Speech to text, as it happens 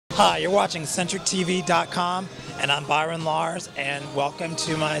Hi, you're watching CentricTV.com, and I'm Byron Lars, and welcome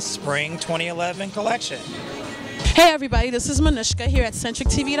to my Spring 2011 collection. Hey everybody, this is Manushka here at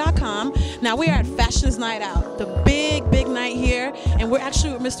CentricTV.com. Now we are at Fashions Night Out, the big night here, and we're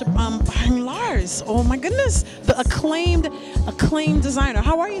actually with Mr. Byron Lars. Oh my goodness, the acclaimed designer.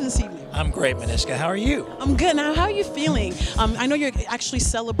 How are you this evening? I'm great, Manushka. How are you? I'm good. Now, how are you feeling? I know you're actually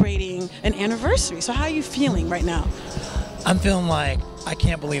celebrating an anniversary, so how are you feeling right now? I'm feeling like I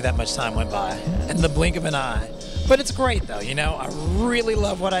can't believe that much time went by in the blink of an eye. But it's great though, you know, I really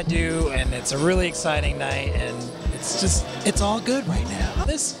love what I do, and it's a really exciting night, and it's all good right now.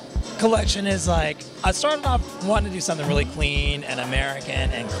 This collection is like, I started off wanting to do something really clean and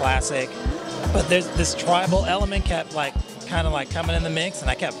American and classic, but there's this tribal element kept kind of coming in the mix, and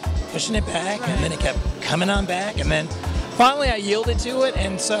I kept pushing it back, and then it kept coming on back, and then finally I yielded to it,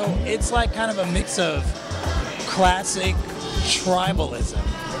 and so it's like kind of a mix of classic tribalism.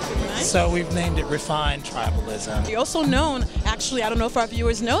 So we've named it Refined Tribalism. You're also known, actually, I don't know if our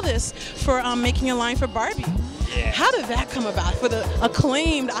viewers know this, for making a line for Barbie. Yeah. How did that come about for the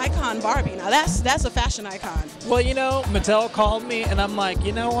acclaimed icon Barbie? Now that's a fashion icon. Well, you know, Mattel called me, and I'm like,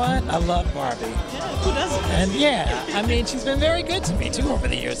 you know what? I love Barbie. Yeah, who doesn't? And yeah, I mean, she's been very good to me too over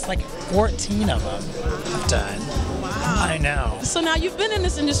the years. Like 14 of them I've done. I know. So now you've been in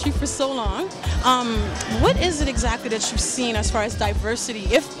this industry for so long. What is it exactly that you've seen as far as diversity,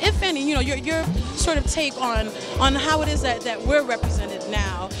 if any? You know, your sort of take on how it is that we're represented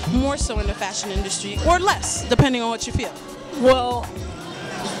now, more so in the fashion industry, or less, depending on what you feel. Well,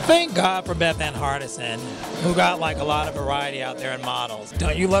 thank God for Beth Ann Hardison, who got like a lot of variety out there in models.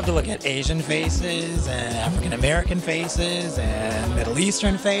 Don't you love to look at Asian faces and African American faces and Middle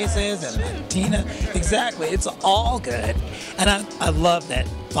Eastern faces and Latina? Exactly, it's all good. And I love that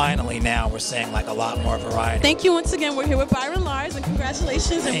finally now we're seeing like a lot more variety. Thank you once again. We're here with Byron Lars, and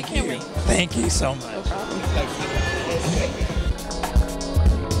congratulations. Thank you. Thank you so much. No problem.